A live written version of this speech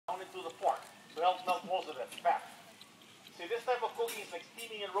through the pork. So it helps melt most of that fat. See, this type of cooking is like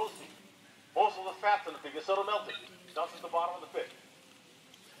steaming and roasting. Most of the fat's in the pig is sort of melting. Dumps at the bottom of the pig.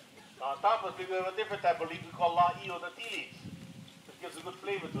 Now on top of the pig, we have a different type of leaf we call la'i or the tea leaves. It gives a good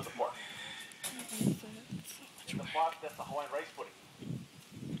flavor to the pork. In the pot, that's the Hawaiian rice pudding.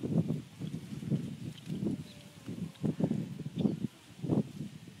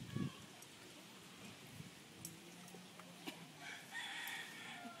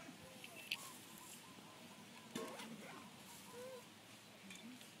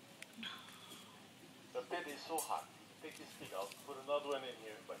 The pit is so hot. Take this pig out, put another one in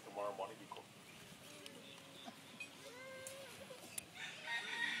here by tomorrow morning be cooked.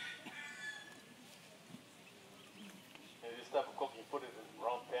 And this type of cooking, put it in a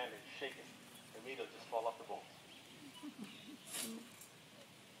round pan and shake it. The meat will just fall off the bones.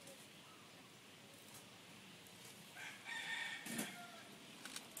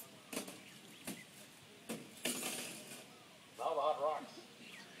 Now the hot rocks.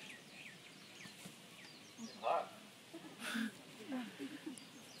 It's hot.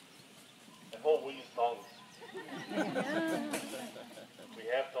 At home we use tongs. We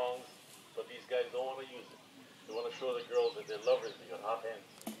have tongs, but these guys don't want to use it. They want to show the girls that they're lovers, they got hot hands.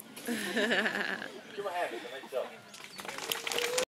 Give them a hand, it's a nice job.